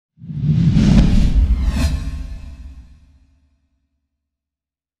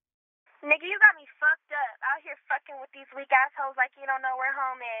Nigga, you got me fucked up. Out here fucking with these weak assholes like you don't know where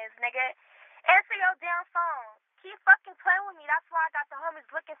home is, nigga. Answer your damn phone. Keep fucking playing with me. That's why I got the homies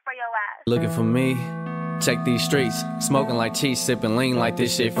looking for your ass. Looking for me? Check these streets. Smoking like cheese, sipping lean like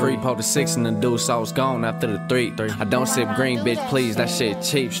this shit free. Pulled the 6 in the deuce, I was gone after the 3. I don't sip green, bitch, please. That shit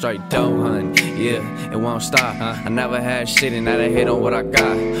cheap, straight DoughHunt. Yeah, it won't stop. I never had shit and now they hit on what I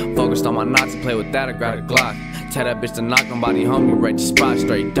got. Focused on my knots to play with that, I got a Glock. Tell that bitch to knock nobody homie, right the spot,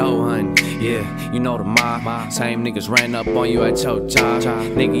 straight DoughHunt. Yeah, you know the mob. Same niggas ran up on you at your job.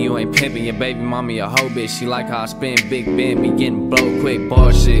 Nigga, you ain't pimping your baby mommy a hoe bitch. She like how I spin Big Ben, be getting blow quick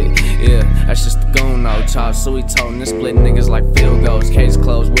bullshit. Yeah, that's just the goon no chop. So we told and split niggas like field goals. Case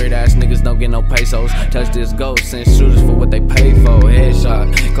closed, weird ass niggas don't get no pesos. Touch this ghost, send shooters for what they pay for.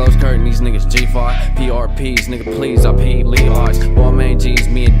 Headshot, close curtain, these niggas G5. PRPs, nigga please, I P Levi's. Boy main G's,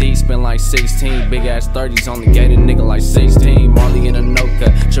 me and D spend like 16. Big ass 30s on the gated nigga like 16. Marley in a no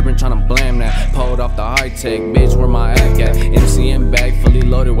cut, trippin' tryna blam that. Pulled off the high tech, bitch, where my act at? MCM bag, fully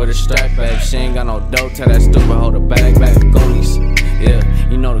loaded with a strap back. She ain't got no dough, tell that stupid hold a bag back. Goonies, yeah,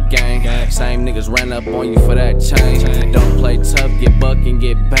 you know the gang. Same niggas ran up on you for that chain. Don't play tough, get buck and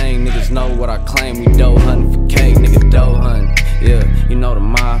get banged. Niggas know what I claim, we DoughHuntin' for cake, nigga DoughHunt. Yeah, you know the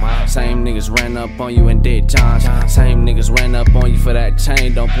mob. Same niggas ran up on you and did Johns. Same niggas ran up on you for that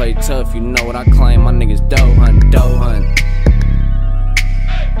chain. Don't play tough, you know what I claim. My niggas DoughHunt, DoughHunt.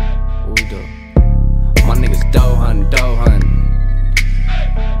 What we do? My niggas DoughHunt, DoughHunt.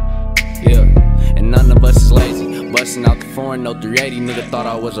 Yeah, and none of us is lazy. Bustin' out the foreign, no 380. Nigga thought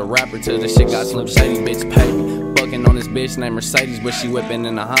I was a rapper till the shit got slim shady. Bitch pay me. Buckin' on this bitch named Mercedes, but she whippin'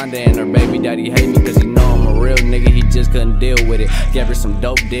 in a Honda. And her baby daddy hate me cause he know I'm a real nigga. He just couldn't deal with it. Gave her some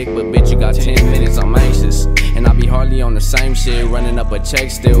dope dick, but bitch you got 10 minutes, I'm anxious. And I be hardly on the same shit, running up a check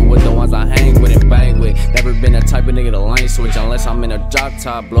still with the ones I hang with and bang with. Never been the type of nigga to lane switch unless I'm in a drop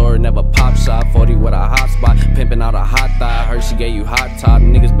top. Blower, never pop shot, 40 with a hot spot. Pimpin' out a hot thigh, heard she gave you hot top.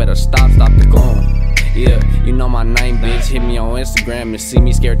 Niggas better stop the going. Yeah, you know my name, bitch. Hit me on Instagram and see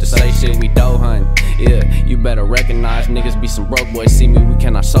me scared to say shit. We DoughHunt. Yeah, you better recognize niggas be some broke boys. See me, we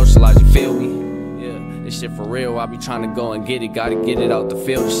cannot socialize. You feel me? Yeah, this shit for real. I be trying to go and get it. Gotta get it out the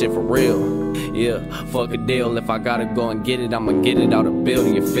field. This shit for real. Yeah, fuck a deal. If I gotta go and get it, I'ma get it out the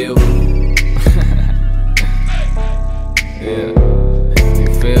building. You feel me? Yeah,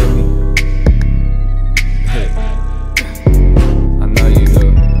 you feel me?